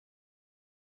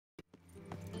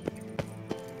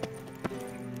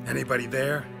Anybody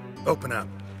there? Open up.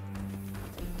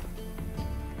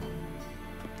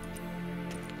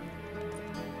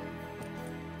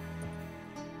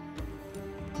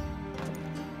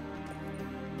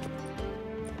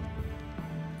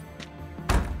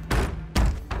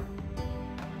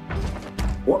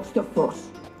 What's the fuss?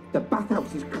 The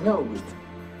bathhouse is closed.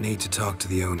 Need to talk to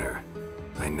the owner.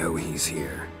 I know he's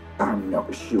here. I'm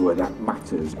not sure that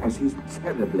matters, as he's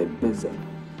terribly busy.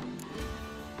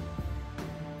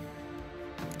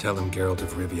 Tell him Geralt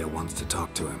of Rivia wants to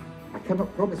talk to him. I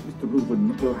cannot promise Mr.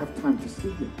 Reuven we'll have time to see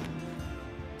you.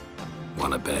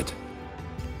 Want a bet?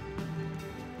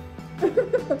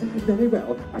 Very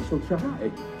well, I shall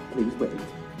try. Please wait.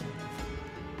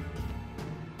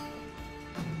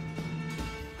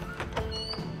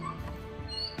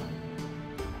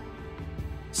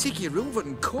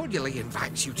 Reuven cordially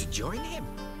invites you to join him.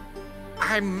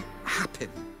 I'm happy.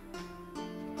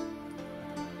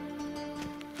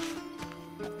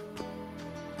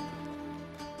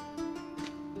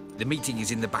 The meeting is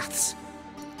in the baths.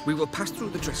 We will pass through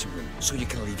the dressing room so you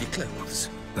can leave your clothes.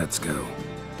 Let's go.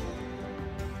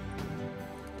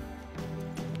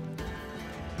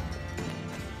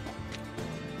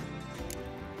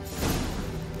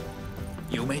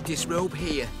 You may disrobe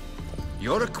here.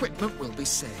 Your equipment will be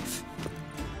safe.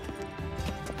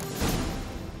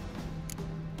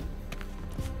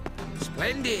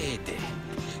 Splendid!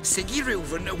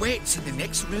 Reuven awaits in the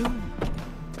next room.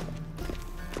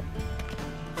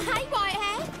 Hey,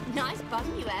 Whitehead! Nice bum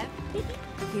you have.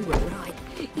 You were right.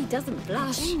 He doesn't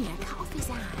blush. Junior cut off his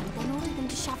hand, then ordered them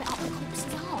to shove it up the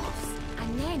corpse's arse.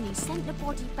 And then he sent the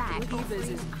body back. Weaver's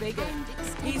is bigger.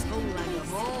 He's hung like a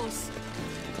horse.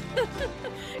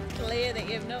 Clear that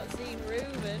you've not seen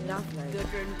Reuven. Lovely.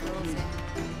 Gudrun calls it.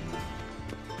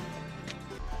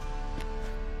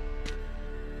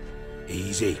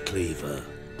 Easy, Cleaver.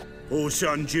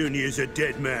 Orson Jr.'s a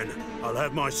dead man. I'll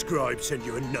have my scribe send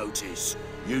you a notice.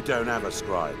 You don't have a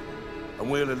scribe.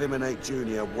 And we'll eliminate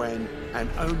Junior when, and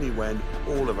only when,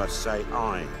 all of us say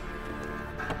aye.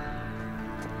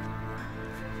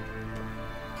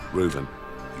 Reuven,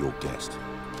 your guest.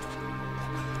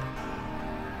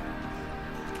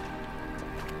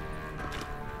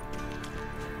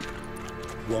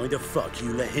 Why the fuck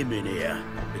you let him in here?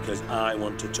 Because I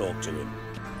want to talk to him.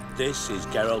 This is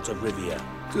Geralt of Rivia.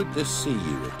 Good to see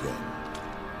you again.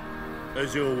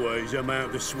 As always, I'm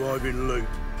out the swiving loop.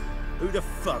 Who the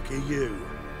fuck are you?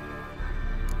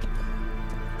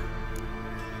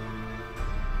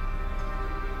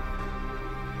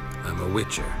 I'm a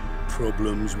witcher.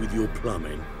 Problems with your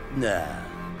plumbing? Nah,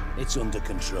 it's under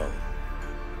control.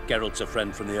 Geralt's a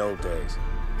friend from the old days.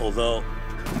 Although...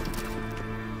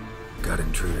 Got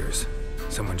intruders.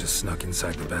 Someone just snuck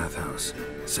inside the bathhouse.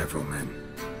 Several men.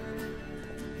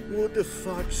 What the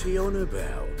fuck's he on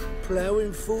about?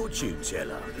 Ploughing fortune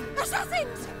teller?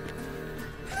 Assassins!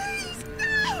 Please,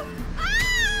 no!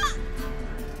 Ah!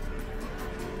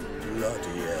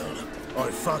 Bloody hell. I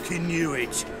fucking knew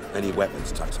it. Any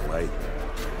weapons tucked away?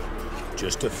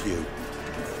 Just a few.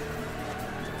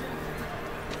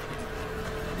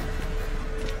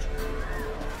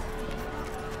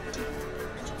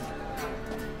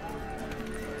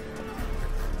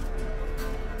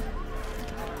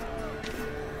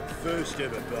 First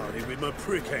ever party with my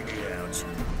prick hanging out.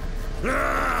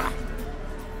 Ah!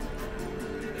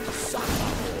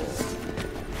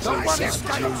 Someone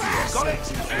escaped! Got it!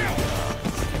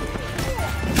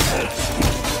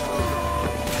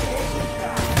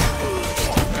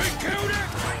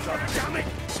 Damn it!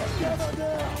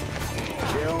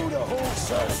 Kill the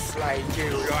horse or slay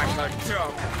you like a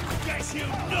dog. Guess you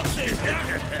nothing!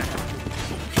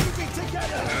 Keep it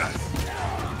together!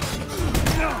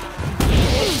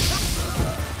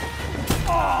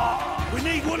 We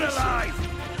need one alive!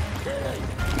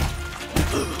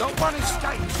 Not one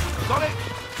escapes. Got it?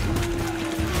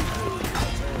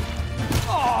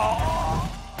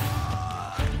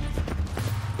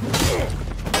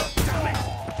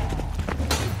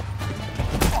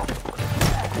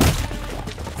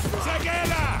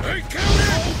 Together! Hey, kill it!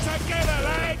 All together,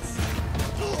 lads!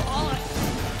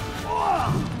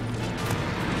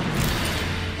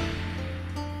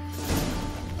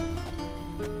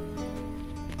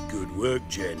 Good work,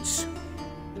 gents.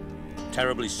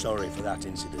 Terribly sorry for that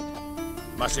incident.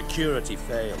 My security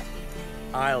failed.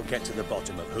 I'll get to the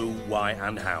bottom of who, why,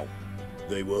 and how.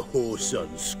 They were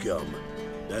whoreson scum.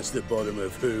 That's the bottom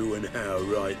of who and how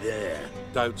right there.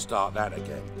 Don't start that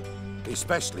again.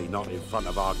 Especially not in front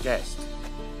of our guest.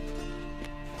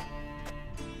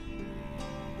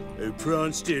 Who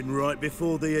pranced in right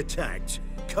before they attacked.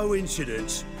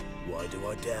 Coincidence? Why do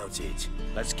I doubt it?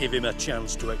 Let's give him a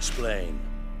chance to explain.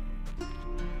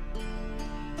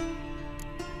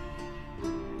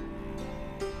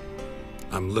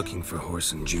 I'm looking for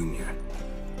Horson Jr.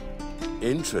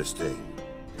 Interesting.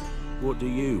 What do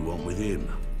you want with him?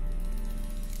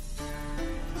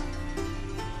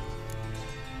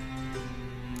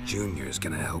 Junior's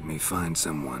gonna help me find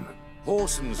someone.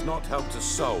 Horson's not helped a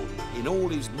soul in all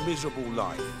his miserable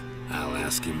life. I'll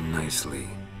ask him nicely.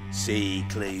 See,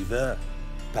 Cleaver?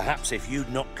 Perhaps if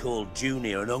you'd not called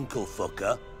Junior an uncle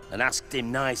fucker and asked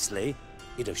him nicely,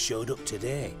 he'd have showed up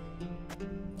today.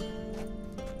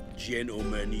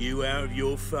 Gentlemen, you out of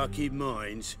your fucking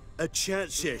minds? A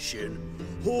chat session?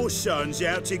 Horson's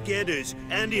out to get us,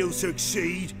 and he'll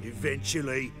succeed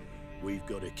eventually. We've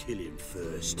got to kill him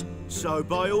first. So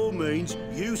by all means,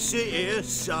 you sit here,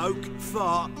 soak,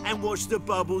 fart, and watch the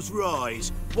bubbles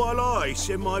rise, while I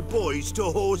send my boys to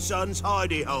Horson's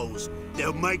hidey holes.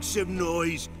 They'll make some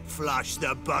noise, flush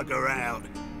the bugger out.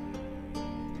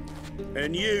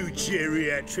 And you,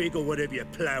 geriatric, or whatever your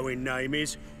ploughing name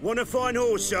is, want to find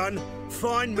Horson?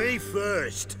 Find me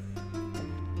first.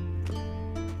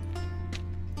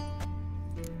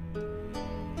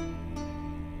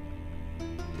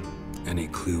 Any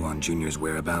clue on Junior's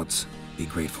whereabouts? Be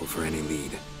grateful for any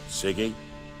lead. Siggy?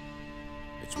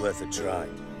 It's worth a try.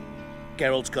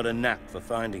 Geralt's got a knack for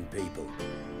finding people,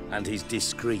 and he's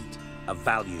discreet, a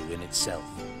value in itself.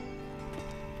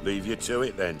 Leave you to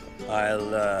it then.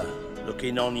 I'll look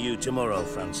in on you tomorrow,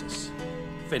 Francis.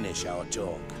 Finish our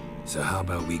talk. So how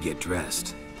about we get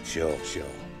dressed? Sure.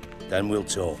 Then we'll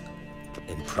talk.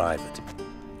 In private.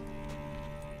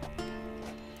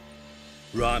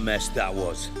 Right mess that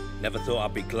was. Never thought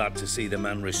I'd be glad to see the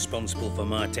man responsible for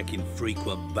my taking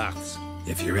frequent baths.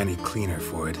 If you're any cleaner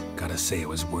for it, gotta say it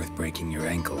was worth breaking your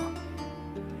ankle.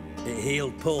 It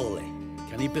healed poorly.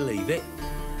 Can you believe it?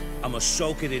 I must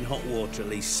soak it in hot water at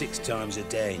least 6 times a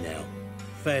day now.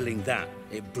 Failing that,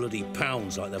 it bloody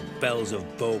pounds like the bells of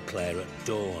Beauclair at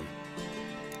dawn.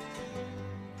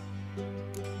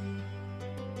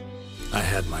 I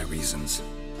had my reasons.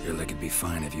 Your leg would be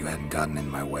fine if you hadn't gotten in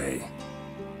my way.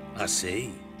 I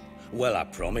see. Well, I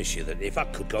promise you that if I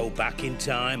could go back in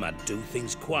time, I'd do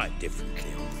things quite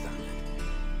differently on Thanet.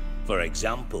 For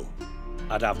example,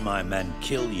 I'd have my men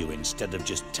kill you instead of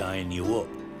just tying you up.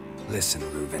 Listen,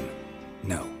 Reuven.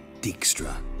 No,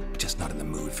 Dijkstra. Just not in the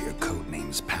mood for your code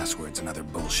names, passwords, and other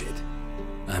bullshit.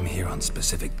 I'm here on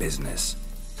specific business.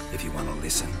 If you want to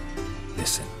listen,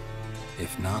 listen.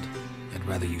 If not, I'd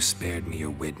rather you spared me your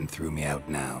wit and threw me out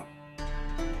now.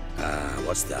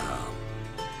 What's the harm?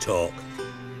 Talk.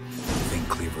 Think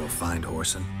Cleaver will find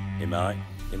Horson? He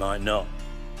might not.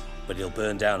 But he'll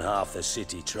burn down half the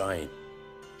city trying.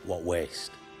 What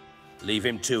waste? Leave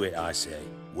him to it, I say.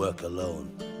 Work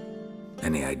alone.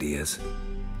 Any ideas?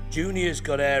 Junior's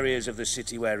got areas of the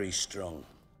city where he's strong.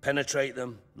 Penetrate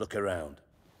them, look around.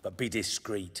 But be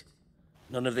discreet.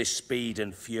 None of this speed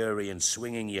and fury and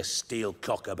swinging your steel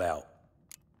cock about.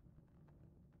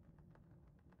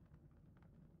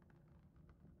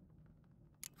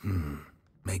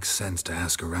 Makes sense to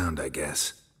ask around, I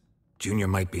guess. Junior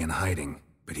might be in hiding,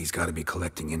 but he's got to be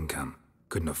collecting income.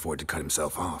 Couldn't afford to cut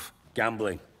himself off.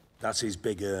 Gambling. That's his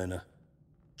big earner.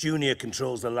 Junior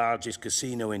controls the largest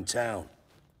casino in town.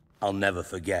 I'll never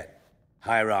forget.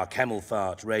 Hierarch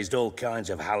Hemmelfart raised all kinds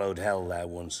of hallowed hell there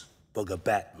once. Bug a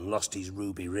bet and lost his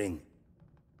ruby ring.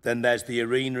 Then there's the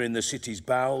arena in the city's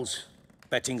bowels.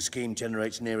 Betting scheme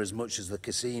generates near as much as the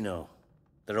casino.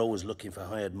 They're always looking for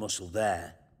hired muscle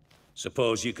there.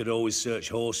 Suppose you could always search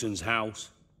Horson's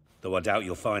house, though I doubt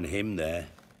you'll find him there.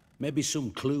 Maybe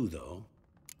some clue, though.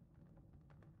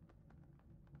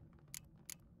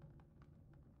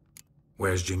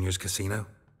 Where's Junior's casino?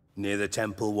 Near the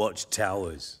Temple Watch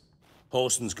Towers.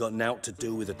 Horson's got naught to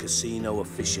do with the casino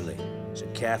officially, so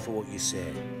careful what you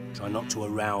say. Try not to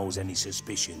arouse any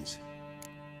suspicions.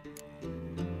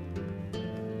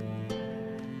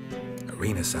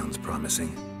 Arena sounds promising.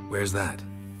 Where's that?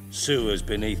 Sewers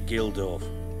beneath Gildorf,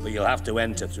 but you'll have to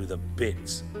enter through the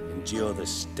bits, endure the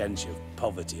stench of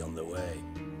poverty on the way.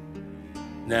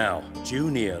 Now,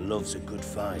 Junior loves a good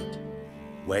fight.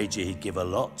 Wager he'd give a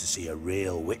lot to see a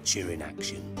real Witcher in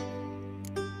action.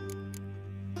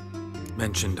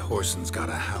 Mentioned Horson's got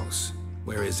a house.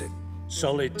 Where is it?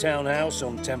 Solid townhouse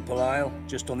on Temple Isle,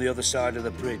 just on the other side of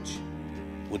the bridge.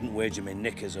 Wouldn't wager me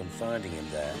knickers on finding him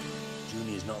there.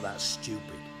 Junior's not that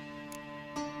stupid.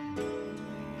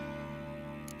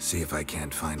 See if I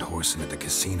can't find Horson at the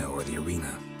casino or the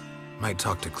arena. Might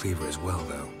talk to Cleaver as well,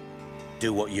 though.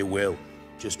 Do what you will.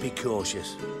 Just be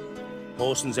cautious.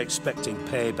 Horson's expecting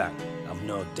payback, I've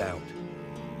no doubt.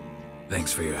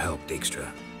 Thanks for your help,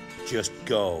 Dijkstra. Just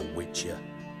go, Witcher.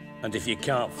 And if you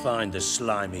can't find the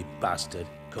slimy bastard,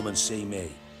 come and see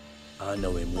me. I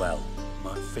know him well.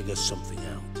 Might figure something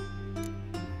out.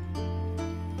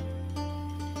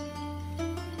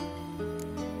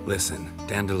 Listen,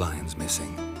 Dandelion's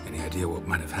missing. Any idea what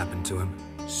might have happened to him?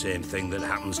 Same thing that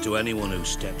happens to anyone who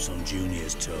steps on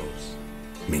Junior's toes.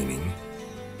 Meaning?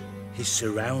 He's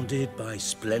surrounded by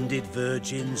splendid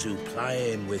virgins who ply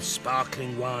him with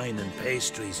sparkling wine and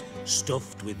pastries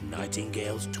stuffed with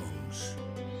nightingales' tongues.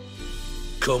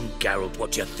 Come, Geralt,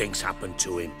 what do you think's happened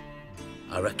to him?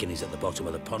 I reckon he's at the bottom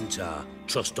of the Pontar,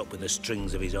 trussed up with the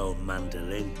strings of his own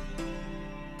mandolin.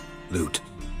 Loot.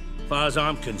 Far as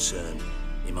I'm concerned,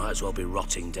 he might as well be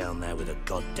rotting down there with a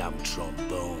goddamn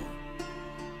trombone.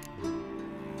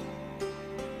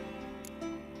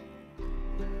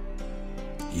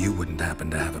 You wouldn't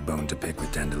happen to have a bone to pick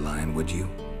with Dandelion, would you?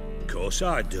 Of course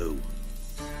I do.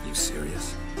 You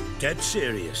serious? Dead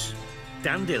serious.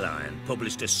 Dandelion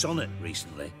published a sonnet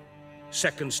recently.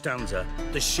 Second stanza,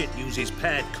 the shit uses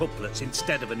paired couplets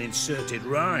instead of an inserted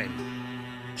rhyme.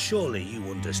 Surely you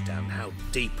understand how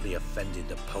deeply offended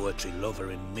the poetry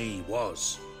lover in me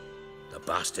was. The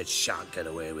bastard shan't get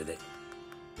away with it.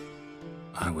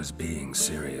 I was being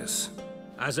serious.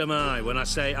 As am I when I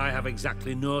say I have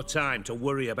exactly no time to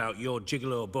worry about your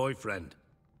gigolo boyfriend.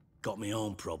 Got me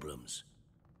own problems.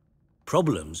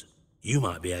 Problems you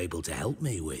might be able to help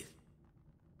me with.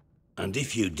 And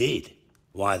if you did,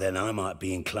 why then I might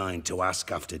be inclined to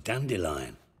ask after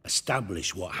Dandelion,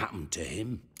 establish what happened to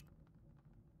him.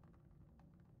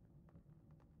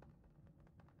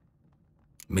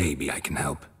 Maybe I can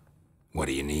help. What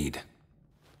do you need?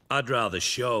 I'd rather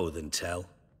show than tell.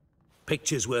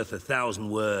 Picture's worth 1,000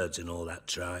 words and all that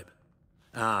tripe.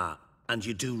 Ah, and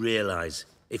you do realise,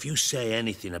 if you say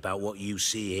anything about what you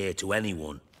see here to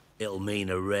anyone, it'll mean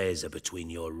a razor between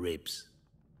your ribs.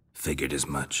 Figured as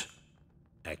much.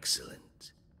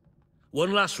 Excellent.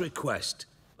 One last request.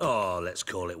 Oh, let's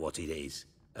call it what it is.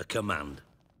 A command.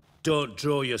 Don't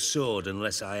draw your sword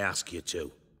unless I ask you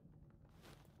to.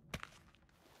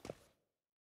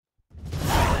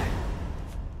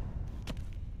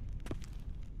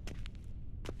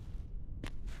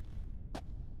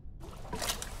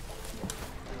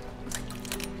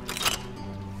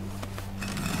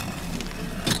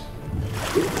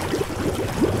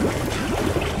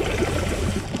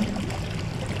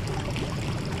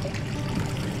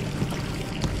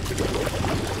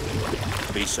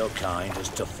 Be so kind as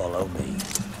to follow me.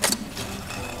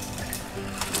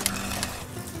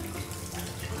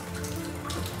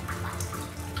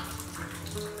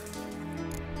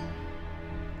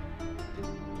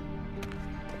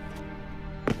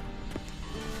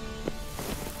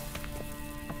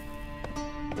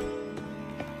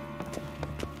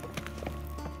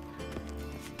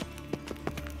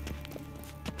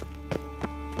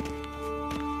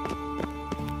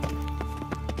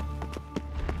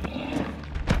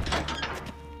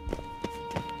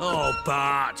 Oh,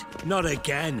 Bart! Not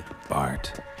again!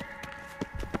 Bart.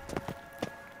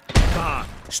 Bart,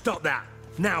 stop that!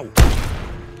 Now!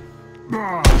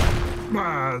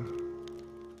 Bad.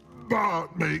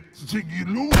 Bart makes Ziggy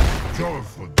look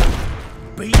joyful.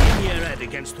 Beating your head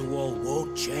against the wall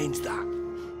won't change that.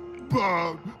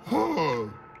 Bart hard.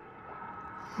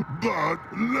 Bart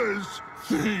less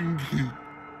thinky.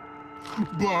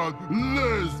 Bart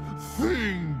less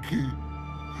thinky.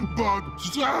 But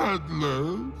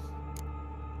sadness.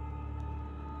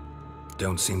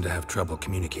 Don't seem to have trouble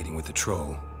communicating with the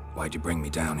troll. Why'd you bring me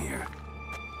down here?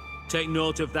 Take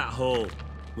note of that hole.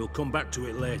 We'll come back to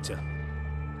it later.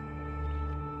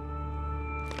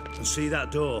 And see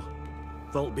that door?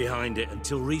 Vault behind it,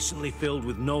 until recently filled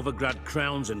with Novigrad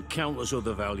crowns and countless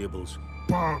other valuables.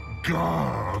 But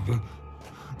God.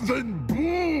 Then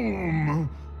boom!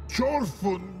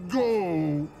 Chorfun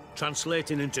go!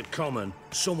 Translating into common,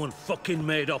 someone fucking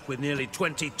made off with nearly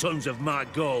 20 tons of my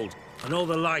gold, and all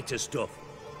the lighter stuff.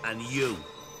 And you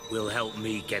will help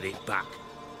me get it back.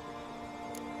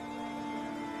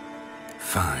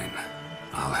 Fine.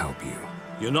 I'll help you.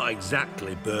 You're not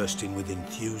exactly bursting with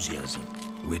enthusiasm.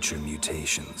 Witcher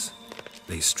mutations.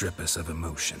 They strip us of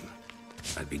emotion.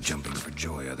 I'd be jumping for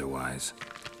joy otherwise.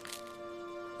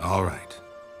 All right.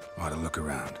 Ought to look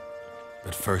around.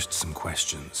 But first, some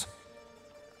questions.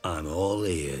 I'm all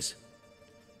ears.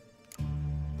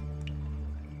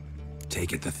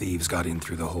 Take it the thieves got in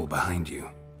through the hole behind you.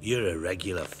 You're a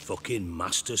regular fucking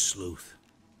master sleuth.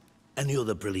 Any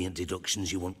other brilliant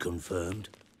deductions you want confirmed?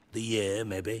 The year,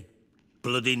 maybe?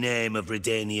 Bloody name of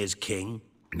Redania's king?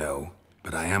 No,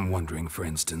 but I am wondering, for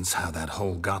instance, how that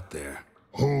hole got there.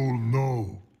 Hole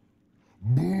no.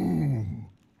 Boom.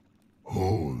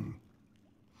 Hole.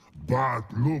 Bad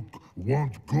luck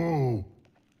won't go.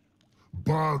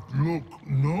 Bad luck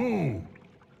no.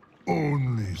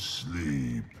 Only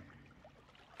sleep.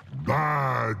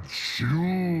 Bad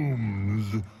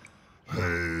shrooms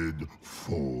head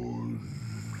falls.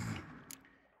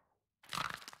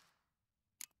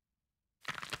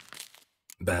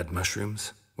 Bad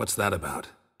mushrooms? What's that about?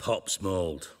 Pop's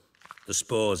mold. The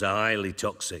spores are highly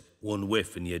toxic. One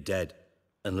whiff and you're dead.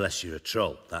 Unless you're a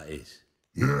troll, that is.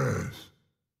 Yes.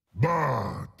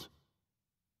 Bad.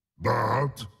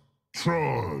 Bad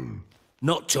troll.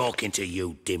 Not talking to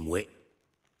you, dimwit.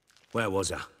 Where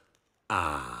was I?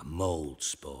 Ah, mold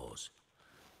spores.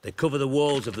 They cover the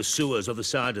walls of the sewers other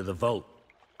side of the vault.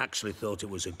 Actually thought it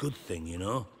was a good thing, you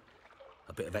know?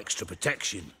 A bit of extra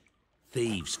protection.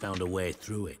 Thieves found a way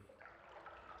through it.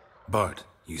 Bart,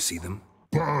 you see them?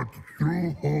 Bad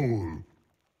through hole.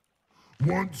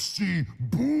 Want see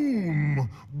boom.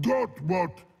 Got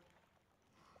what?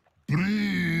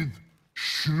 Breathe.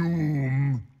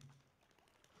 Shroom.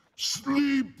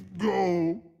 Sleep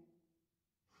go.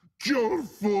 Your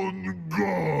phone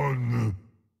gone.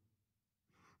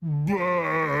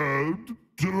 Bad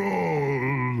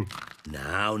troll.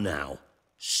 Now.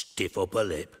 Stiff upper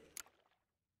lip.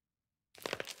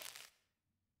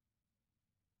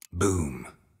 Boom.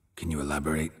 Can you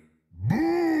elaborate? Boom.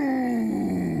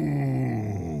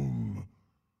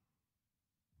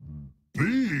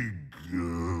 Big.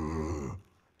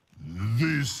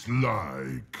 This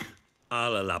like.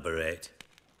 I'll elaborate.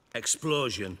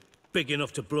 Explosion. Big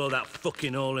enough to blow that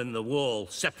fucking hole in the wall,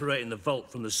 separating the vault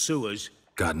from the sewers.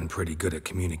 Gotten pretty good at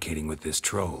communicating with this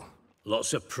troll.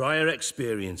 Lots of prior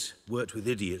experience. Worked with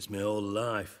idiots my whole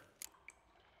life.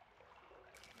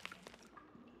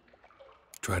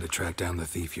 Try to track down the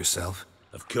thief yourself?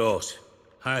 Of course.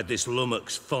 Hired this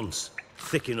lummox, Fons.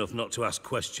 Thick enough not to ask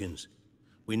questions.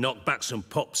 We knocked back some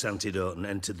Pop's antidote and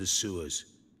entered the sewers.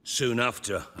 Soon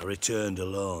after, I returned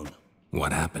alone.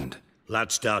 What happened?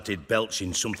 Lad started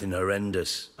belching something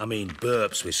horrendous. I mean,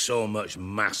 burps with so much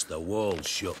mass the walls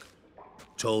shook.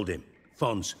 Told him,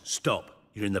 Fons, stop.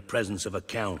 You're in the presence of a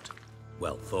count.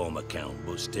 Well, former count,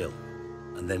 but still.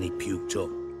 And then he puked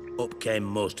up. Up came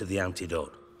most of the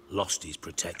antidote. Lost his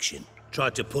protection.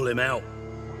 Tried to pull him out.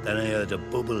 Then I heard a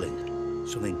bubbling.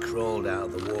 Something crawled out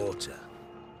of the water.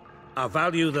 I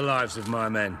value the lives of my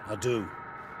men, I do.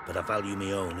 But I value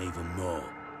my own even more.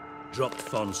 Dropped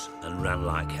Fons and ran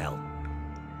like hell.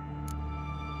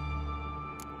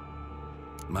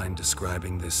 Mind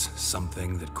describing this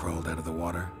something that crawled out of the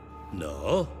water?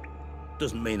 No.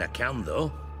 Doesn't mean I can,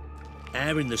 though.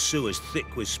 Air in the sewer's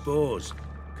thick with spores.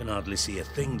 Can hardly see a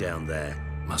thing down there.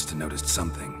 Must have noticed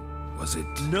something. Was it...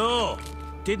 No!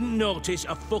 Didn't notice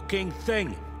a fucking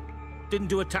thing. Didn't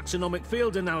do a taxonomic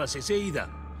field analysis either.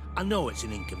 I know it's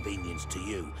an inconvenience to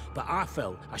you, but I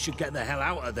felt I should get the hell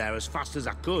out of there as fast as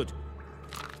I could.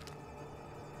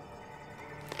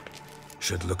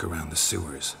 Should look around the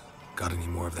sewers. Got any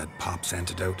more of that Pop's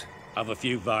antidote? Have a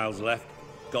few vials left.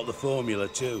 Got the formula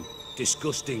too.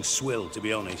 Disgusting swill, to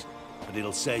be honest. But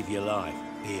it'll save your life.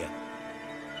 Here.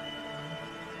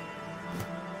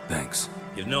 Thanks.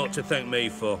 You've naught to thank me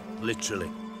for, literally.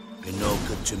 You're no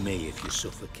good to me if you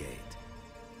suffocate.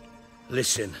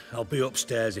 Listen, I'll be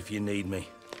upstairs if you need me.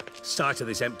 Sight of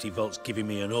this empty vault's giving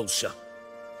me an ulcer.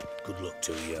 Good luck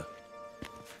to you.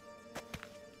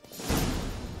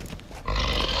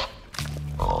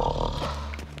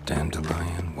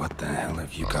 Dandelion, what the hell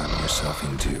have you gotten yourself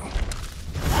into?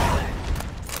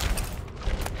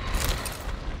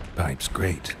 Pipe's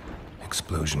great.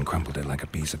 Explosion crumpled it like a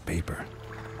piece of paper.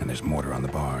 And there's mortar on the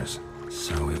bars.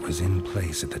 So it was in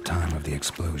place at the time of the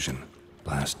explosion.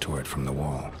 Blast tore it from the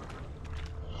wall.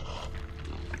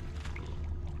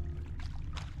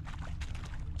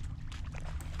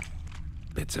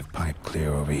 Bits of pipe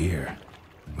clear over here.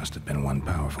 Must have been one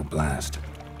powerful blast.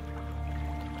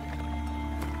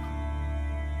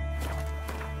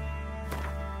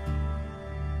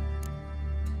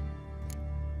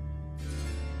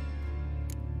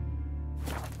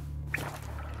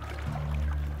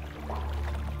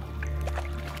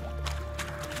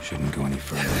 Shouldn't go any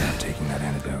further without taking that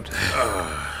antidote.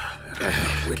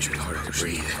 Which is harder to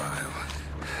breathe.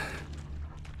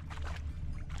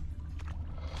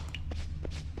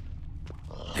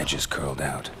 Edges curled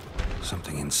out.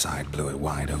 Something inside blew it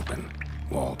wide open.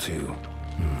 Wall too.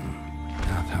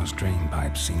 Bathhouse drain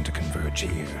pipes seem to converge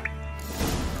here.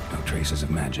 No traces of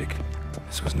magic.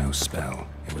 This was no spell.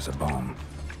 It was a bomb.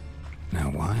 Now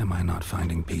why am I not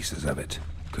finding pieces of it?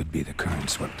 Could be the current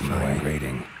swept them away.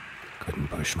 Grating. Couldn't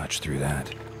push much through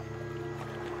that.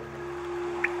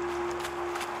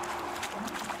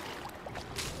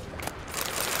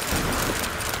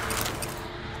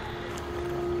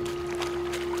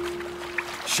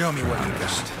 Show me what you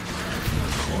got.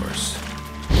 Of course.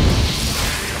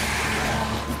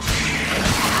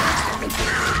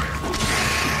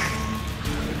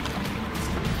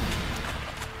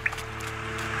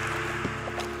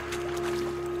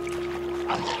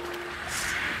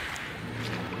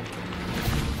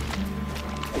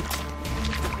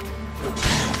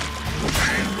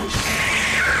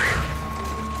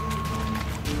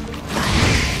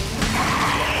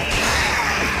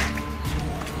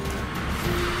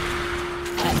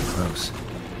 Close.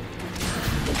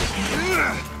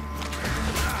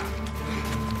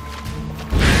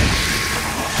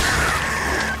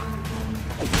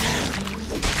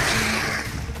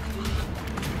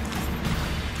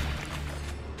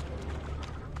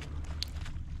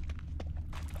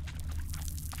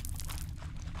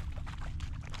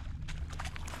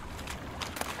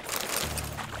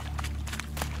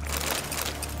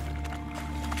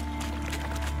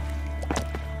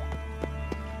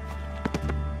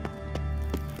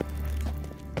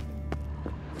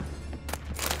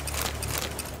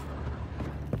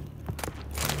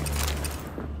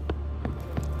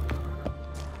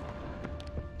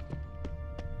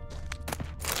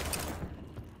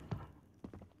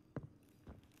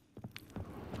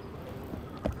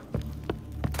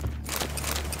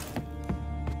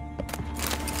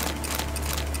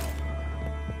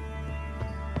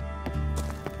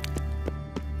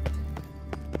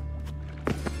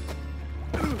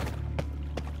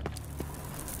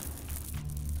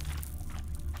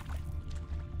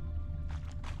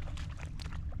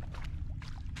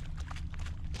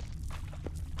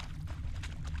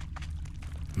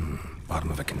 Bottom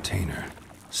of a container.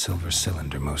 Silver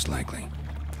cylinder, most likely.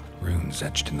 Runes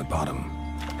etched in the bottom.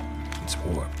 It's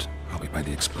warped, probably by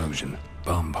the explosion.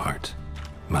 Bomb part.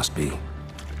 Must be.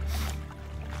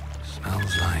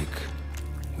 Smells like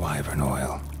wyvern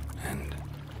oil and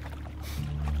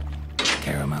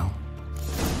caramel.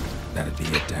 That'd be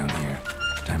it down here.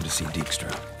 Time to see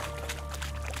Dijkstra.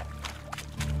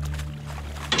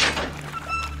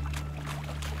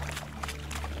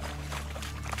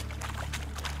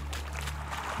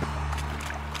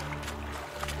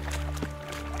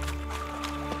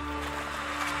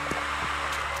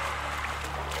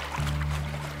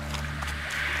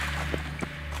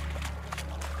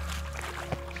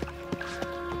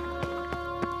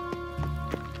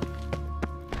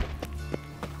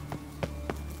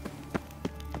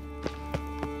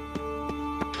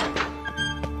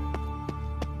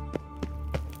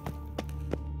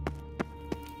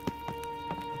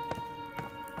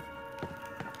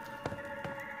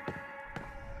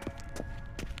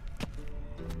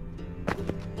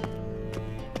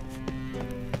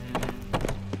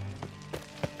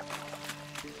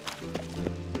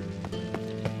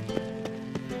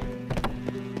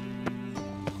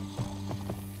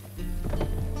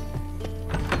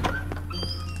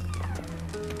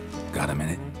 Got a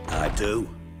minute? I do.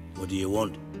 What do you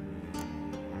want?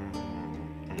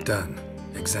 Done.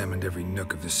 Examined every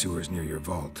nook of the sewers near your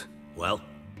vault. Well,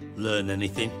 learn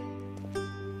anything?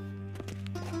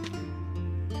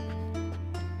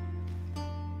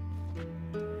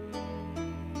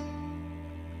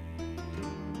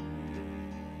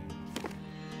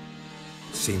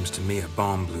 Seems to me a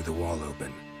bomb blew the wall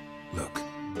open. Look.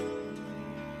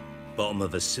 Bottom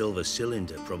of a silver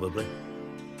cylinder, probably.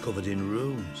 Covered in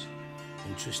runes.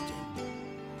 Interesting.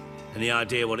 Any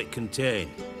idea what it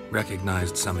contained?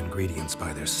 Recognized some ingredients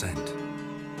by their scent.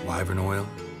 Wyvern oil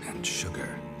and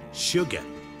sugar. Sugar?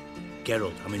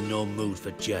 Geralt, I'm in no mood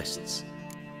for jests.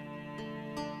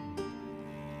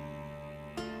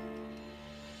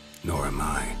 Nor am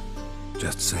I.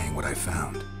 Just saying what I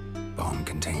found. Bomb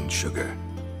contained sugar.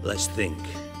 Let's think.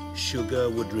 Sugar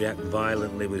would react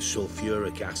violently with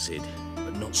sulfuric acid,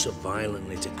 but not so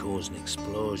violently to cause an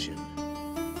explosion.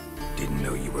 Didn't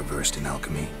know you were versed in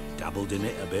alchemy. Dabbled in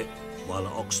it a bit while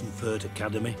at Oxenford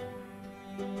Academy.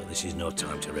 But this is no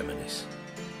time to reminisce.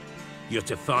 You're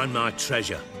to find my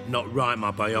treasure, not write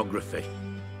my biography.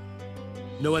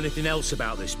 Know anything else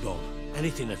about this bomb?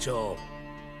 Anything at all?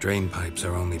 Drain pipes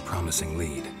are only promising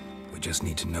lead. We just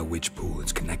need to know which pool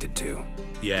it's connected to.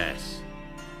 Yes.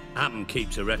 Appen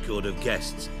keeps a record of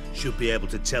guests. Should be able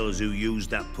to tell us who used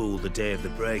that pool the day of the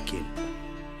break-in.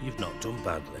 You've not done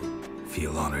badly.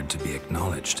 Feel honored to be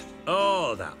acknowledged.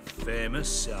 Oh, that famous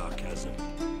sarcasm.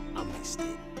 I missed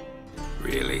it.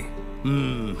 Really?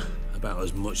 About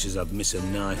as much as I'd miss a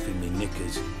knife in me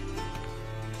knickers.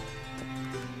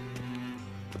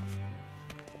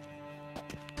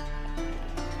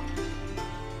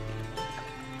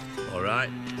 All right.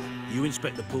 You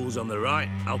inspect the pools on the right,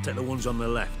 I'll take the ones on the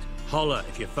left. Holler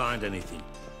if you find anything.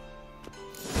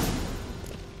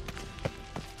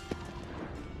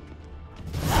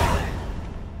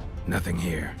 Nothing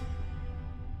here.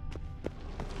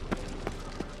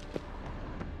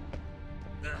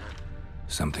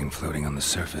 Something floating on the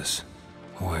surface.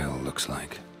 Oil, looks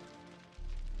like.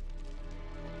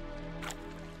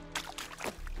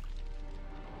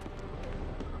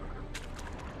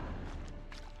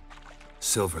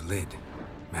 Silver lid.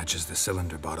 Matches the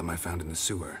cylinder bottom I found in the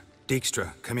sewer.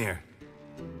 Dijkstra, come here.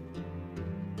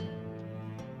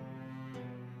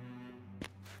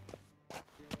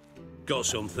 Got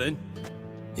something?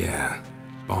 Yeah,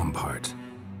 bomb part.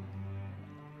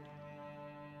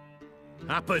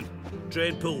 Happen.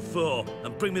 Drain pool 4,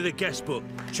 and bring me the guest book.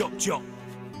 Chop chop.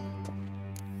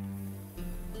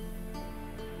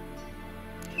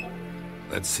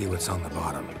 Let's see what's on the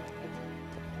bottom.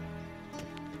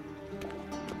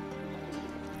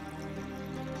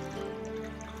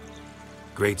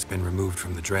 Grate's been removed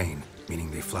from the drain,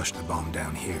 meaning they flushed the bomb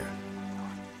down here.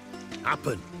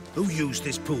 Happen. Who used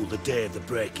this pool the day of the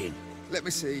break-in? Let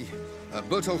me see.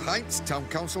 Bertel Heinz, town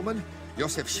councilman,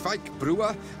 Josef Schweik,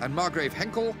 brewer, and Margrave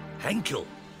Henkel. Henkel?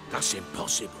 That's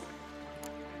impossible.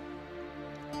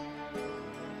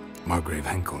 Margrave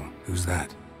Henkel? Who's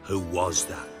that? Who was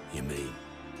that, you mean?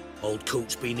 Old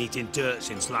coot's been eating dirt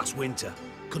since last winter.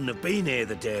 Couldn't have been here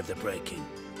the day of the break-in.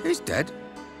 He's dead?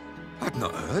 I'd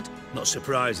not heard. Not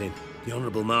surprising. The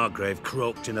Honourable Margrave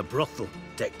croaked in a brothel,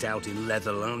 decked out in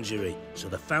leather lingerie, so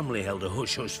the family held a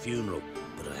hush-hush funeral.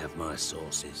 But I have my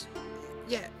sources.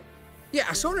 Yeah,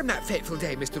 I saw him that fateful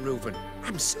day, Mr. Reuven.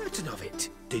 I'm certain of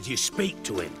it. Did you speak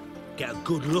to him? Get a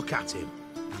good look at him?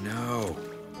 No.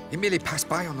 He merely passed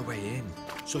by on the way in.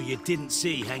 So you didn't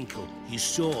see Henkel, you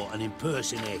saw an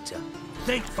impersonator.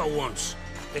 Think for once.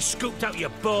 They scooped out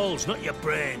your balls, not your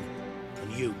brain.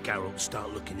 And you, Geralt,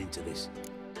 start looking into this.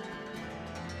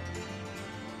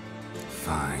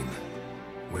 Fine.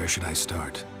 Where should I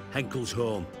start? Henkel's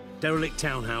home. Derelict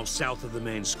townhouse south of the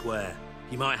main square.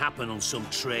 You might happen on some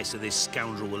trace of this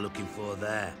scoundrel we're looking for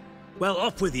there. Well,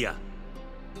 off with you.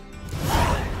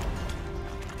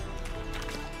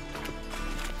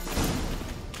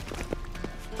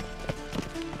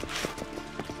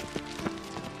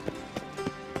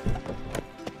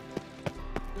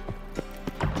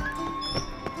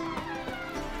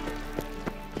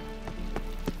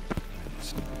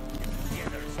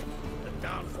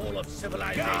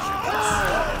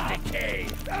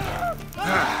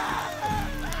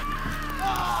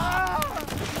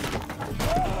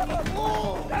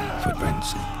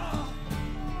 Footprints.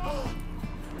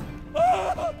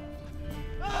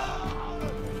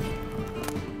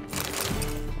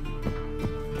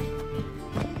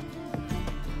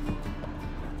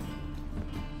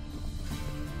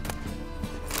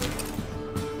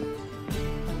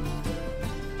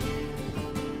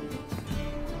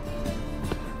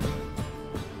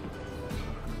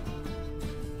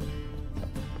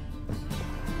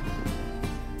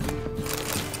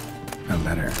 A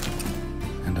letter.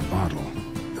 And a bottle.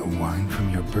 The wine from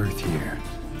your birth year.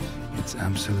 It's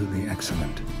absolutely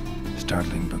excellent.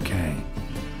 Startling bouquet.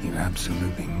 You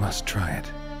absolutely must try it.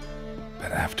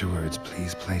 But afterwards,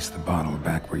 please place the bottle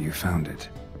back where you found it.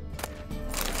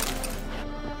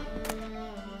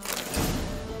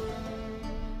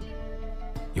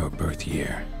 Your birth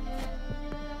year.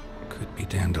 Could be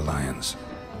dandelions.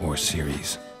 Or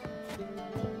Ceres.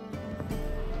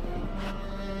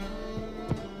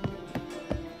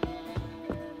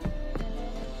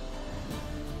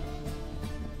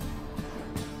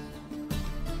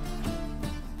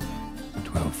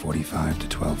 .45 to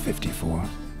 12:54.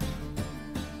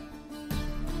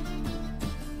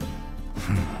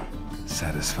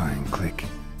 Satisfying click.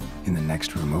 In the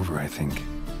next room over, I think.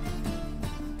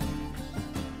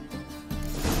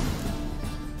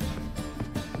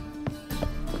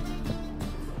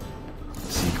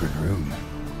 Secret room.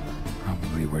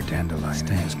 Probably where Dandelion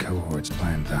and his cohorts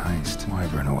planned the heist.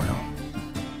 Wyvern oil.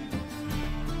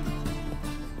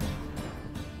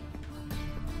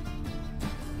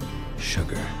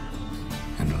 Sugar.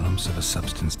 And lumps of a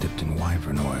substance dipped in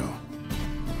wyvern oil.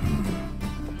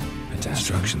 It's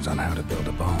instructions on how to build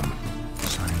a bomb.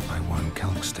 Signed by one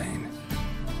Kalkstain.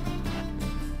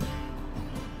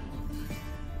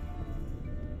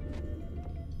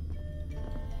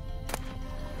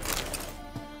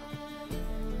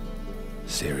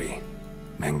 Ciri.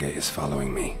 Menge is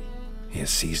following me. He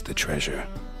has seized the treasure.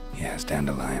 He has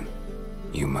Dandelion.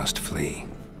 You must flee.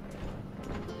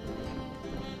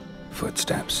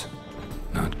 Footsteps.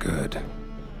 Not good.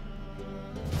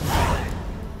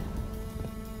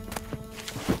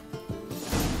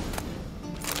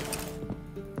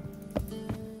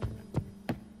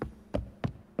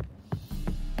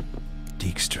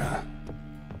 Dijkstra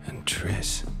and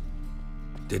Triss.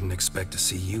 Didn't expect to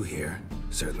see you here.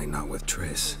 Certainly not with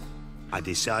Triss. I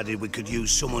decided we could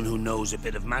use someone who knows a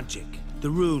bit of magic. The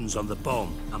runes on the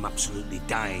bomb, I'm absolutely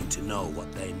dying to know what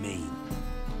they mean.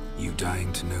 You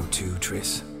dying to know too,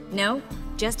 Triss? No,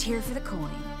 just here for the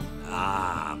coin.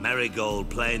 Ah, Marigold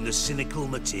playing the cynical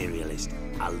materialist.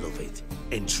 I love it.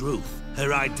 In truth,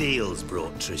 her ideals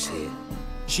brought Triss here.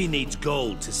 She needs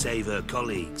gold to save her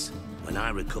colleagues. When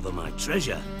I recover my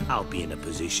treasure, I'll be in a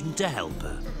position to help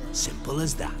her. Simple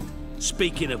as that.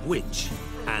 Speaking of which,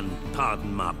 and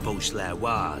pardon my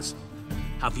Beauclervoise,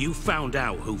 have you found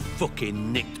out who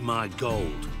fucking nicked my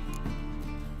gold?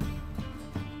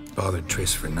 Bothered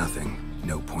Triss for nothing.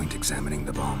 No point examining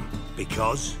the bomb.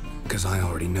 Because? Because I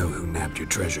already know who nabbed your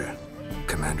treasure.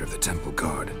 Commander of the Temple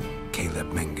Guard,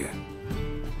 Caleb Menge.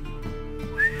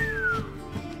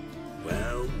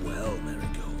 Well, well,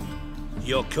 Marigold.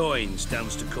 Your coin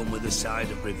stands to come with a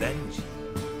side of revenge.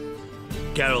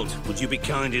 Geralt, would you be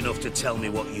kind enough to tell me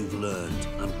what you've learned?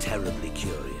 I'm terribly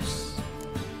curious.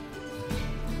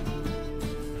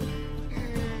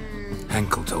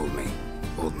 Henkel told me.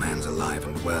 Old man's alive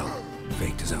and well.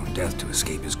 Faked his own death to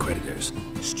escape his creditors.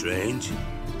 Strange.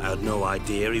 I had no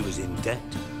idea he was in debt.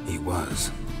 He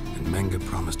was. And Menge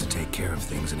promised to take care of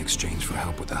things in exchange for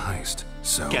help with the heist.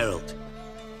 So... Geralt,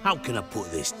 how can I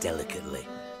put this delicately?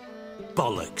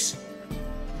 Bollocks.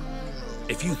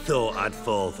 If you thought I'd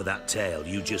fall for that tale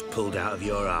you just pulled out of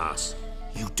your arse,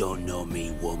 you don't know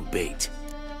me one bit.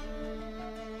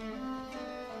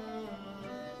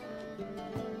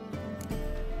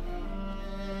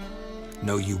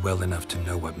 Know you well enough to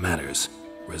know what matters.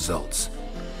 Results.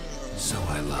 So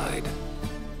I lied.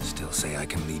 Still say I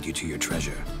can lead you to your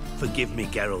treasure. Forgive me,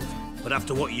 Geralt, but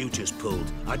after what you just pulled,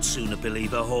 I'd sooner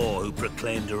believe a whore who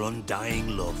proclaimed her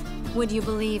undying love. Would you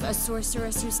believe a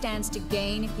sorceress who stands to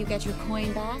gain if you get your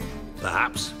coin back?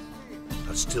 Perhaps.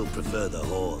 I'd still prefer the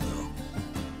whore, though.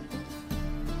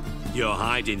 You're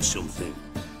hiding something,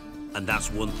 and that's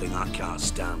one thing I can't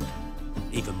stand.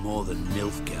 Even more than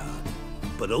Nilfgaard.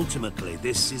 But ultimately,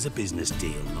 this is a business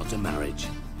deal, not a marriage.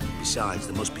 Besides,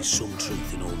 there must be some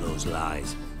truth in all those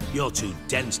lies. You're too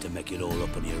dense to make it all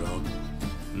up on your own.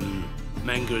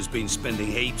 Menge has been spending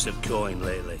heaps of coin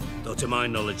lately, though to my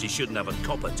knowledge he shouldn't have a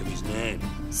copper to his name.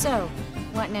 So,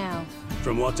 what now?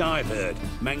 From what I've heard,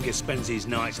 Menge spends his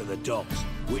nights at the docks,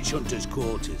 witch hunters'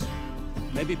 quarters.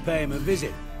 Maybe pay him a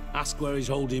visit. Ask where he's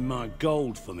holding my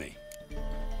gold for me.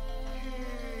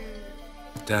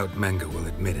 Doubt Menge will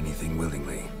admit anything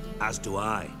willingly. As do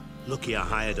I. Lucky I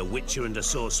hired a witcher and a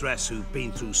sorceress who've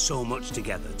been through so much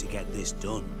together to get this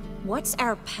done. What's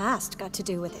our past got to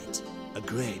do with it? A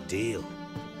great deal.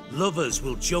 Lovers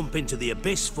will jump into the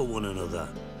abyss for one another.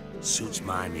 Suits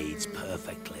my needs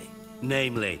perfectly.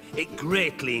 Namely, it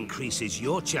greatly increases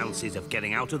your chances of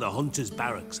getting out of the hunter's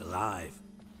barracks alive.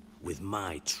 With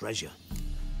my treasure.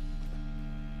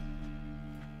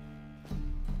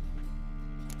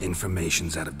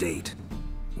 Information's out of date.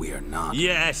 We are not...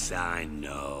 Yes, I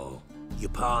know. You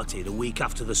parted a week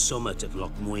after the summit of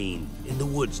Loch Muin, in the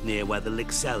woods near where the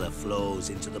Lixella flows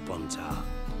into the Pontar.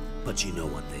 But you know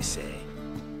what they say.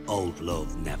 Old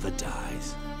love never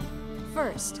dies.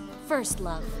 First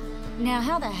love. Now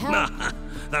how the hell...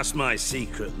 That's my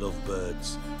secret,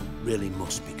 lovebirds. Really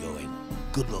must be going.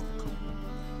 Good luck.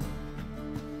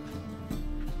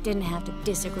 Didn't have to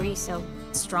disagree so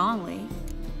strongly.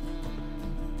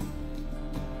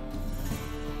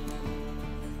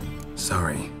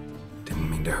 Sorry.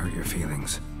 Didn't mean to hurt your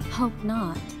feelings. Hope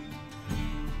not.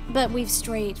 But we've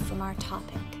strayed from our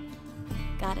topic.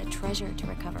 Got a treasure to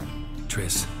recover.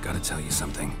 Triss, gotta tell you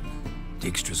something.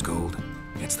 Dijkstra's gold,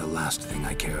 it's the last thing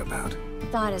I care about.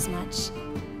 Thought as much.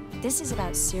 This is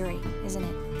about Ciri, isn't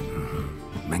it?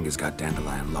 Menge's got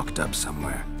Dandelion locked up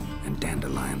somewhere, and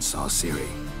Dandelion saw Ciri.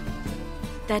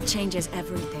 That changes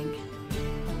everything.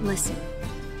 Listen,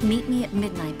 meet me at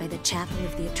midnight by the Chapel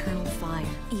of the Eternal Fire,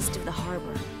 east of the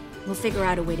harbor. We'll figure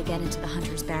out a way to get into the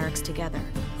Hunter's barracks together.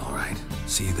 All right,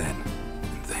 see you then.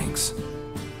 And thanks.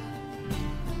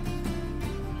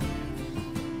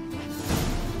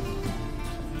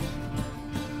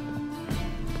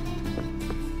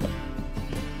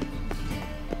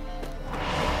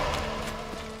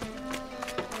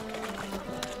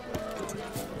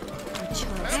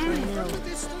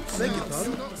 Beg your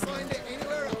pardon?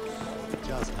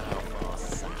 Just how far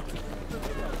south?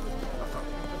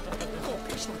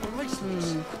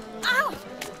 Ow!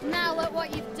 Now look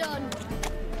what you've done.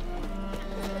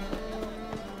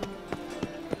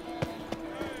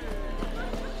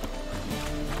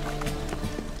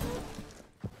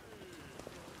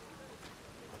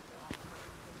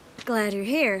 Glad you're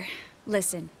here.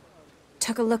 Listen,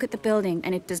 took a look at the building,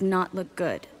 and it does not look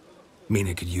good. Mean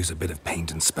it could use a bit of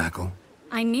paint and spackle?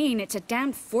 I mean, it's a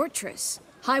damn fortress.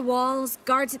 High walls,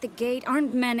 guards at the gate,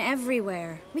 armed men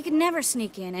everywhere. We could never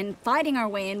sneak in, and fighting our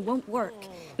way in won't work.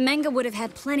 Menge would have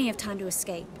had plenty of time to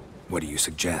escape. What do you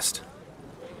suggest?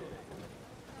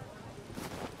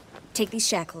 Take these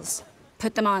shackles.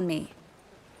 Put them on me.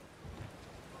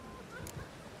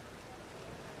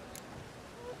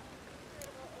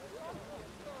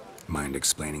 Mind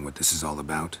explaining what this is all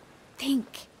about?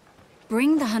 Think.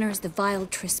 Bring the hunters the vile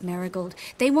Triss Marigold.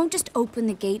 They won't just open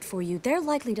the gate for you. They're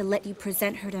likely to let you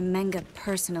present her to Menge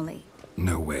personally.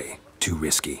 No way. Too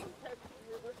risky.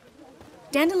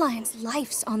 Dandelion's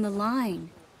life's on the line.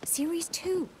 Series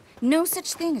 2. No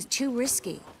such thing as too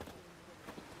risky.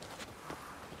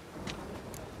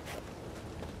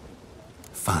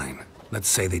 Fine. Let's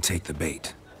say they take the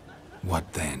bait.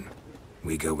 What then?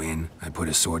 We go in, I put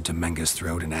a sword to Menge's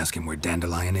throat and ask him where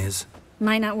Dandelion is?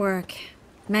 Might not work.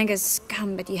 Menge's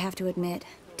scum, but you have to admit,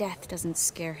 death doesn't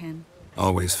scare him.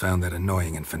 Always found that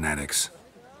annoying in fanatics.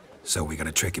 So we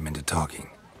gotta trick him into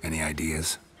talking. Any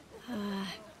ideas?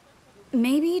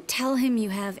 Maybe tell him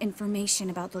you have information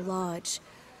about the Lodge.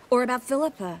 Or about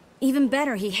Philippa. Even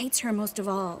better, he hates her most of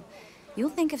all. You'll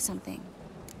think of something.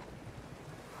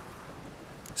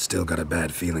 Still got a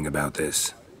bad feeling about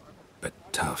this. But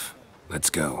tough. Let's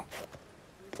go.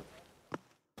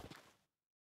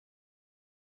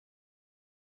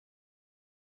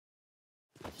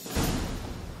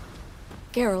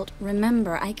 Geralt,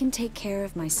 remember, I can take care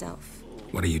of myself.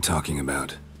 What are you talking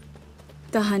about?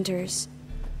 The hunters.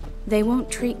 They won't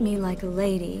treat me like a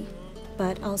lady,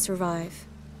 but I'll survive.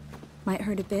 Might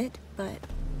hurt a bit, but...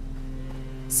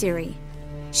 Ciri,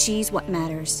 she's what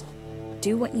matters.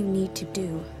 Do what you need to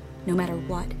do, no matter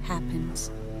what happens.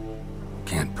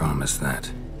 Can't promise that.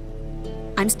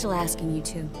 I'm still asking you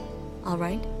to, all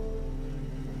right?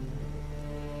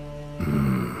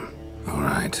 All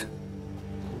right.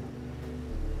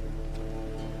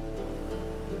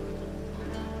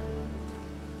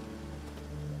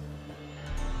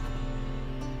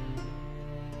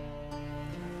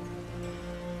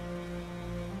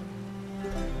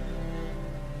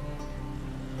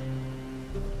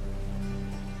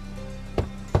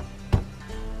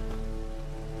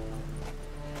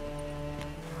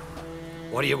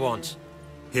 What do you want?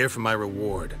 Here for my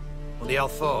reward. What the hell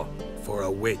for? For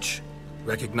a witch.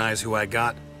 Recognize who I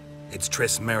got? It's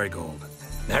Triss Marigold.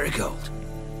 Marigold?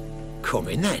 Come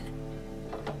in then.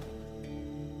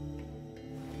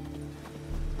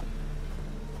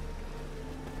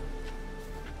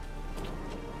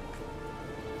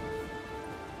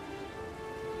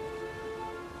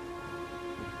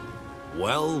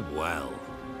 Well, well.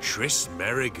 Triss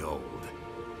Marigold.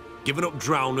 Giving up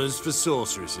drowners for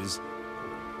sorceresses?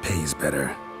 Pays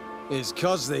better. It's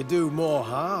 'cause they do more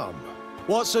harm.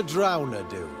 What's a drowner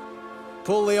do?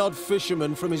 Pull the odd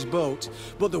fisherman from his boat.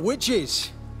 But the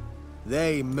witches,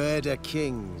 they murder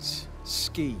kings,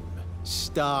 scheme,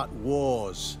 start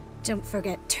wars. Don't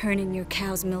forget turning your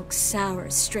cow's milk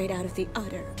sour straight out of the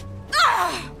udder.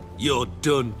 You're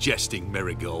done jesting,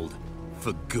 Marigold.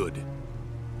 For good.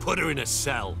 Put her in a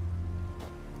cell.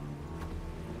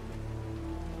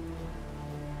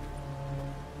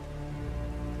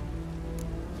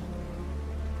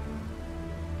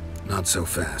 Not so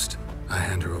fast. I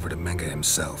hand her over to Menge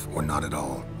himself, or not at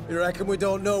all. You reckon we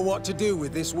don't know what to do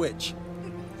with this witch?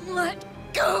 Let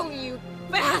go, you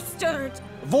bastard!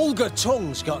 Vulgar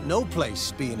tongue's got no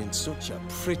place being in such a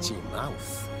pretty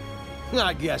mouth.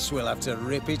 I guess we'll have to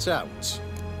rip it out.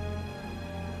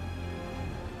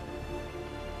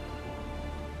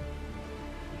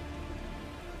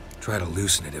 Try to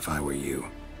loosen it if I were you.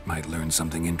 Might learn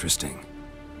something interesting.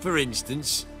 For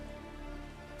instance?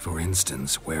 For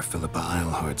instance, where Philippa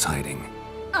Eilhart's hiding.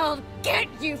 I'll get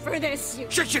you for this, you...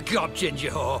 Shut your gob, ginger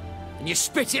whore, and you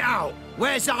spit it out.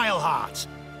 Where's Eilhart?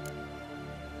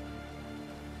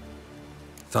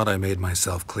 Thought I made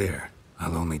myself clear.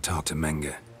 I'll only talk to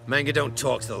Menge. Menge don't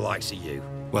talk to the likes of you.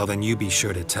 Well, then you be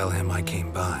sure to tell him I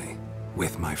came by.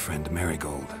 With my friend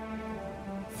Marigold.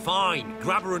 Fine,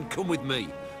 grab her and come with me.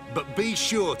 But be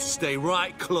sure to stay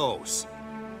right close.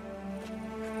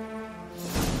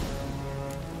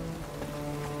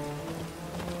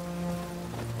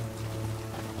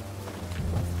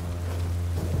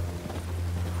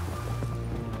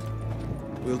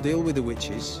 We'll deal with the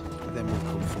witches, then we'll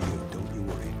come for you, don't you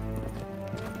worry.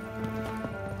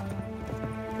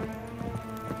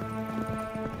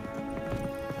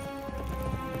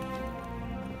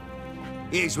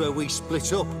 Here's where we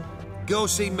split up. Go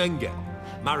see Menge.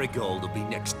 Marigold will be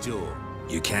next door.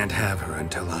 You can't have her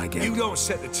until I get... You don't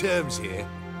set the terms here.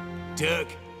 Dirk,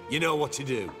 You know what to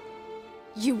do.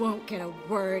 You won't get a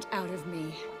word out of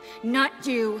me. Not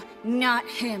you, not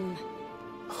him.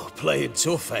 Oh, playing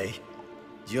tough, eh?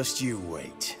 Just you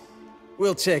wait.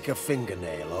 We'll take a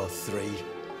fingernail or 3.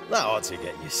 That ought to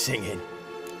get you singing.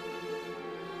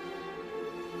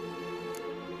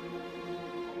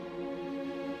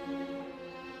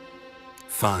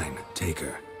 Fine, take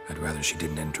her. I'd rather she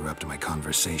didn't interrupt my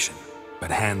conversation.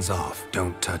 But hands off,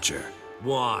 don't touch her.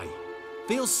 Why?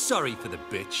 Feel sorry for the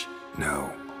bitch?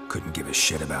 No, couldn't give a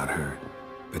shit about her.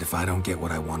 But if I don't get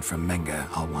what I want from Menga,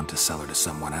 I'll want to sell her to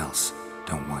someone else.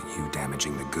 Don't want you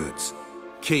damaging the goods.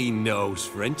 Keen nose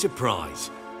for enterprise.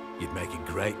 You'd make a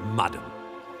great madam.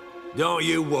 Don't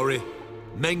you worry.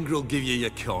 Mengr'll give you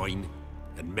your coin,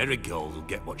 and Marigold will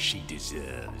get what she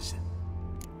deserves.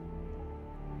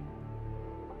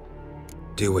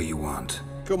 Do what you want.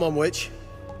 Come on, witch.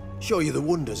 Show you the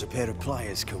wonders a pair of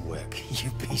pliers can work.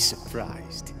 You'd be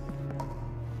surprised.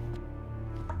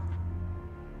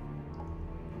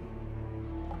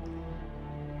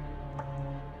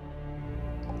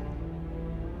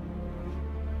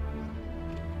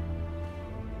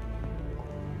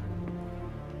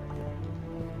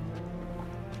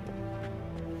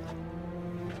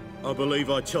 I believe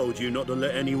I told you not to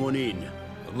let anyone in.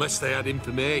 Unless they had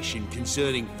information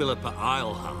concerning Philippa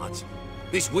Eilhart.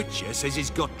 This Witcher says he's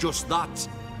got just that.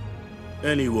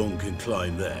 Anyone can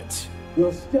claim that.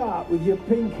 You'll start with your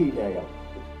pinky nail.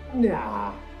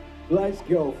 Nah, let's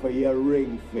go for your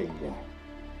ring finger.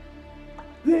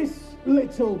 This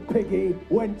little piggy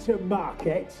went to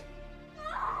market.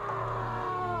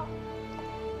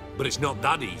 But it's not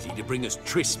that easy to bring us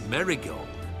Triss Merigold.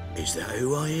 Is that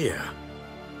who I hear?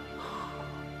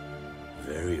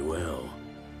 Very well.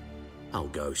 I'll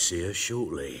go see her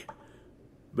shortly.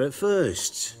 But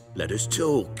first, let us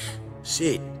talk.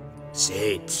 Sit.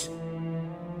 Sit.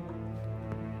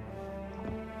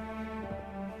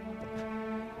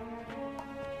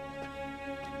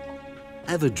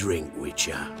 Have a drink,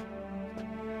 Witcher.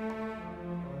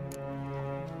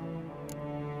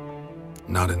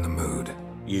 Not in the mood.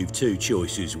 You've 2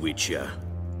 choices, Witcher.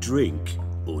 Drink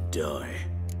or die.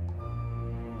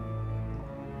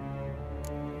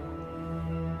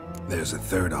 There's a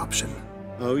third option.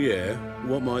 Oh yeah?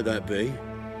 What might that be?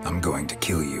 I'm going to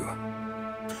kill you.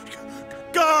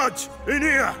 Guards! In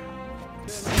here!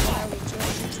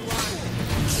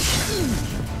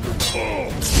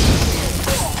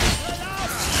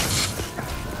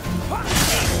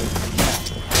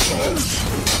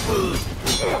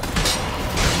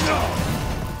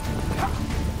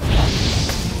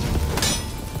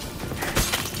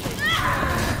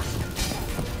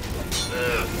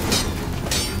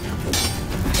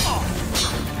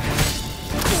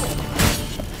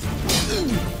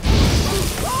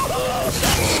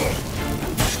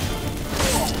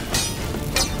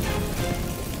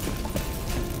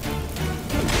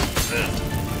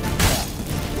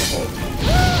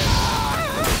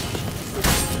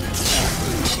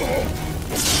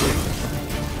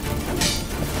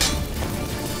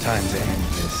 Time to end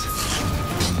this.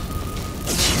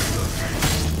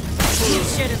 You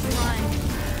should have won.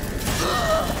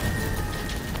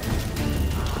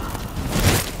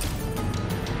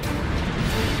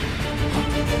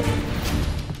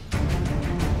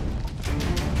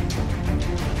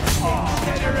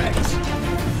 Get erect!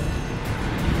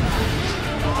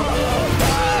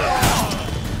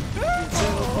 The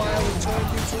eternal fire will turn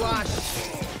you to ash.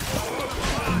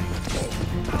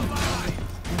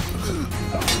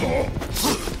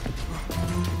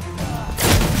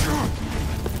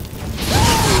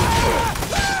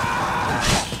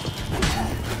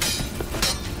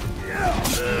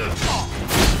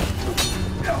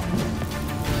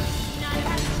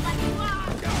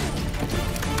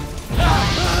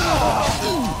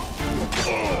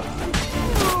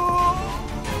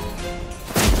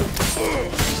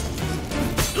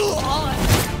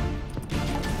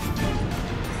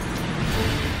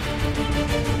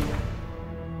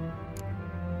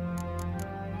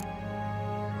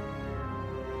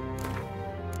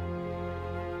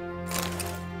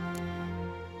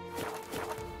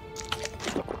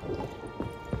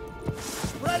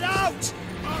 Spread out!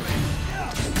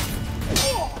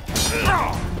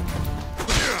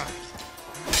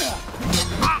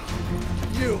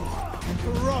 You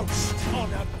roast on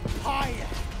a pyre!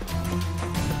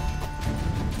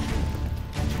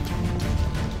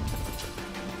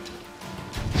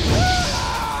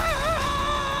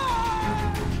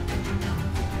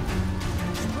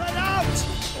 Spread out!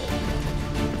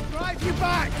 Drive you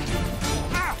back!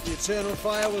 The eternal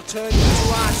fire will turn you to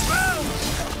ash.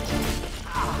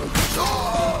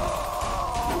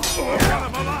 Get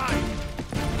him alive!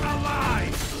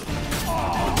 Alive!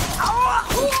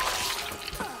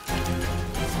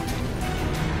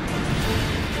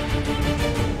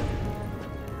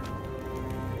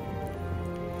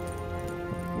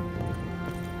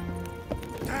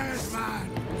 I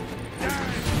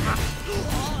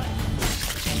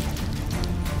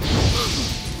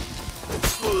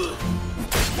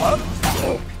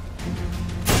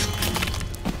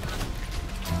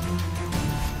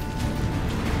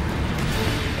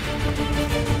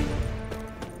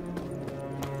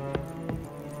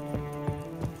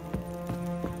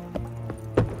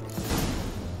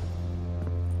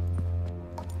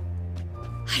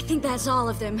think that's all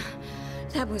of them.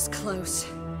 That was close.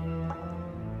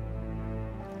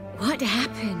 What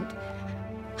happened?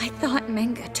 I thought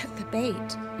Menga took the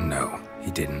bait. No,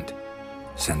 he didn't.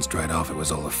 Sensed right off it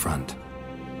was all a front.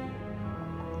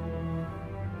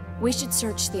 We should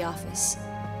search the office.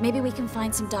 Maybe we can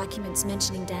find some documents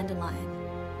mentioning Dandelion.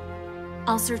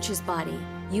 I'll search his body.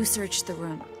 You search the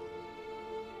room.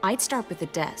 I'd start with the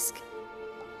desk.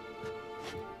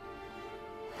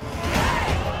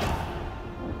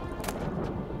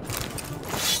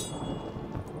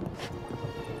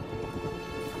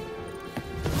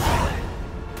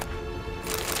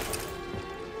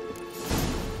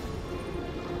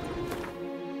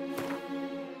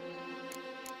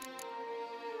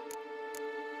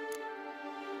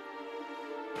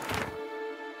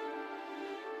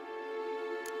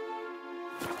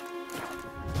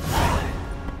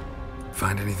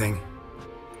 Find anything?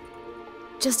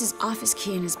 Just his office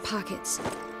key in his pockets.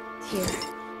 Here.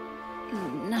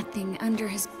 Nothing under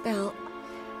his belt.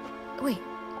 Wait,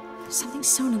 something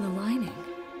sewn in the lining.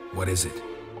 What is it?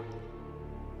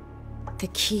 The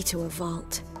key to a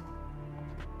vault.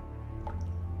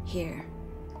 Here,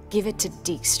 give it to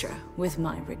Dijkstra with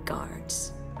my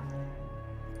regards.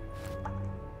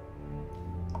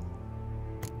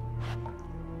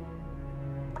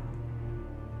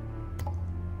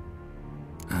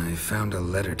 I found a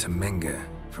letter to Menga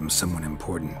from someone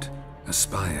important. A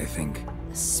spy, I think.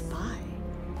 A spy?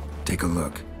 Take a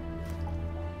look.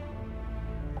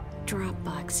 Drop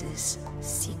boxes,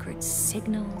 secret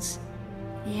signals.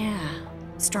 Yeah,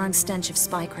 strong stench of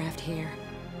spycraft here.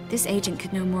 This agent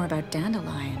could know more about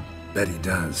Dandelion. Bet he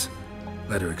does.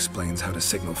 Letter explains how to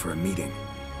signal for a meeting.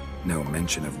 No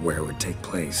mention of where it would take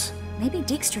place. Maybe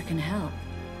Dijkstra can help.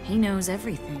 He knows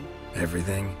everything.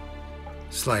 Everything?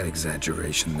 Slight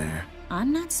exaggeration there.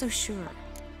 I'm not so sure.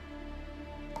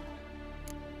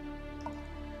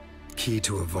 Key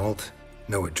to a vault?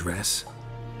 No address?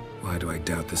 Why do I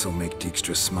doubt this'll make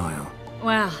Dijkstra smile?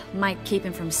 Well, might keep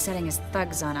him from setting his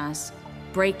thugs on us.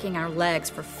 Breaking our legs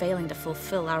for failing to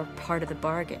fulfill our part of the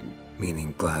bargain.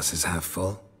 Meaning glass is half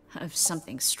full? Of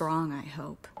something strong, I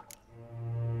hope.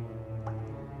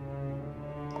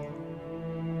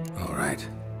 All right.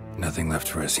 Nothing left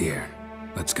for us here.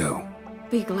 Let's go.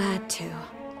 Be glad to.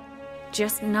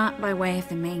 Just not by way of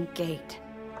the main gate.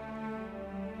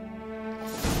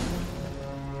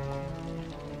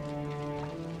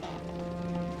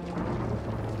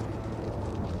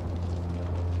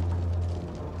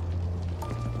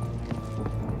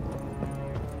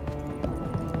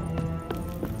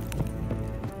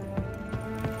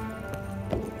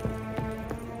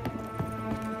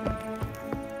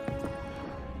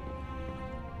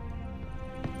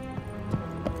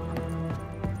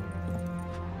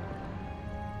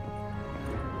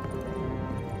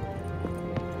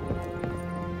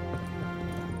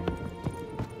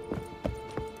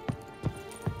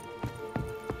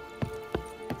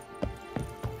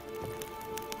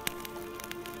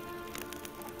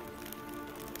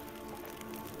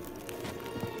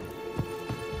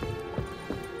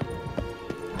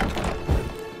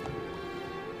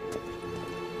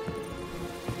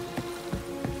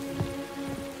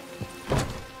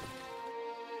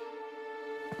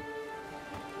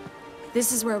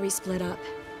 This is where we split up.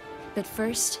 But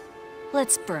first,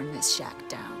 let's burn this shack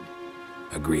down.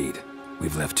 Agreed.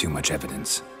 We've left too much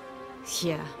evidence.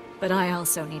 Yeah, but I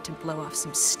also need to blow off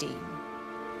some steam.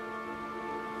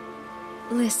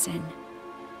 Listen,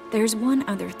 there's one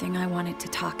other thing I wanted to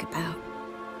talk about.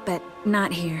 But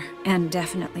not here, and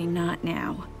definitely not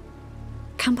now.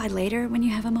 Come by later when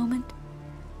you have a moment?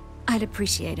 I'd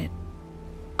appreciate it.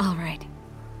 All right.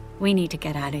 We need to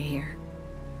get out of here.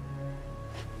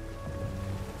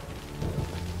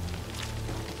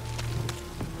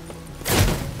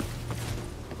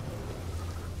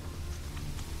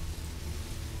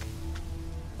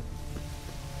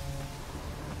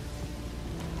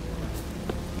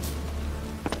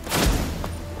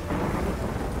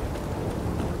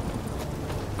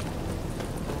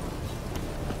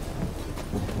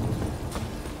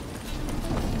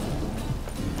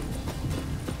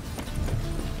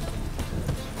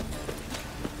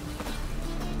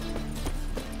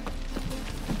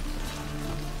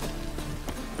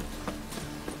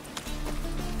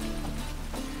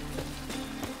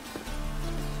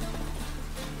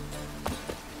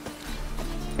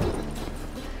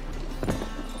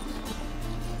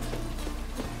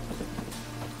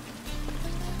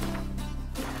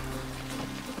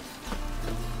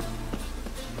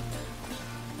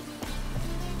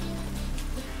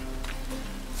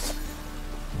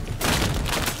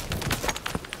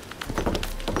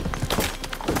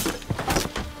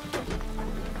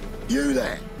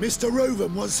 Mr.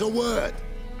 Reuven wants a word.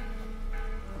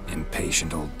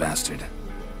 Impatient old bastard.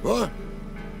 What?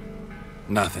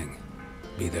 Nothing.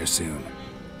 Be there soon.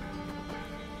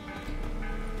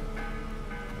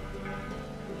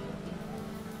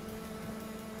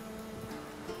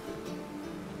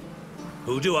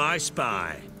 Who do I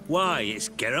spy? Why, it's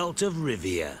Geralt of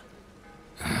Rivia.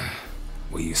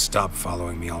 Will you stop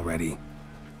following me already?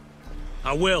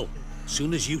 I will,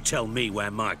 soon as you tell me where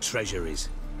my treasure is.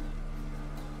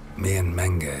 Me and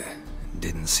Menge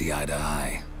didn't see eye to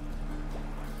eye.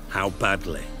 How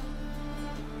badly?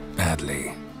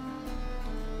 Badly.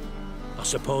 I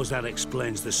suppose that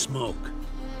explains the smoke.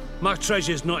 My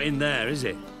treasure's not in there, is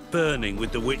it? Burning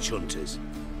with the witch hunters.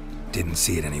 Didn't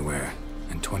see it anywhere,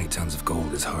 and 20 tons of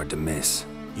gold is hard to miss.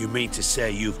 You mean to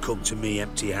say you've come to me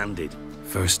empty-handed?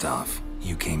 First off,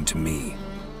 you came to me.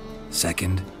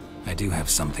 Second, I do have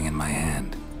something in my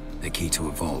hand. The key to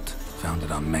a vault, found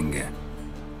it on Menge.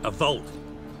 A vault?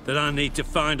 That I need to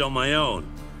find on my own?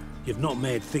 You've not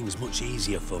made things much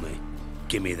easier for me.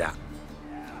 Give me that.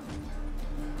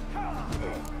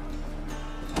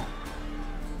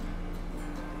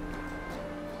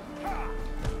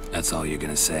 That's all you're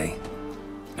gonna say?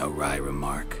 No wry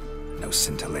remark? No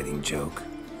scintillating joke?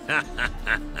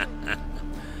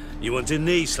 You want a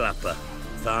knee slapper?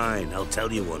 Fine, I'll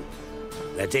tell you one.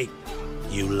 Ready?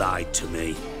 You lied to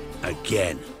me.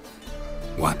 Again.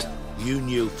 What? You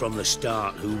knew from the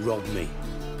start who robbed me,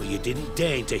 but you didn't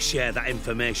deign to share that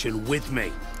information with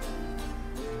me.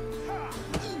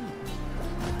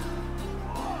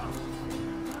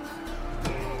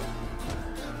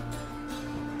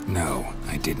 No,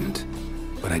 I didn't.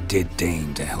 But I did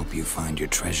deign to help you find your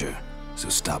treasure, so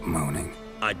stop moaning.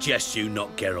 I jest you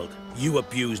not, Geralt. You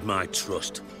abused my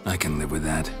trust. I can live with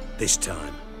that. This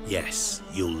time, yes,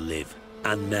 you'll live.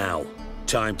 And now,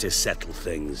 time to settle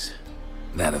things.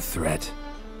 That a threat?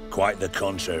 Quite the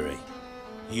contrary.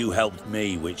 You helped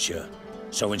me, Witcher.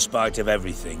 So in spite of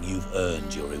everything, you've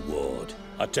earned your reward.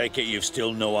 I take it you've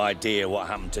still no idea what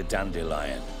happened to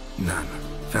Dandelion? None.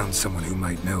 Found someone who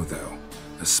might know, though.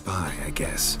 A spy, I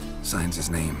guess. Signs his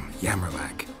name,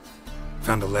 Yammerlack.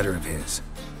 Found a letter of his.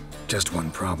 Just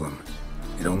one problem.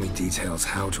 It only details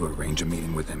how to arrange a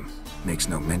meeting with him. Makes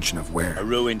no mention of where. A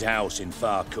ruined house in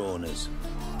Far Corners.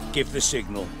 Give the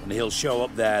signal, and he'll show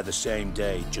up there the same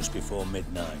day, just before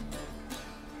midnight.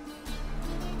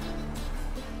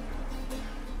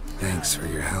 Thanks for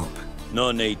your help.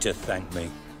 No need to thank me.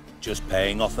 Just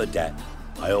paying off a debt.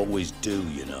 I always do,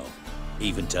 you know.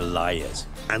 Even to liars.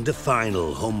 And a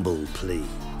final humble plea.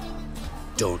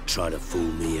 Don't try to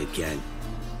fool me again.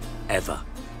 Ever.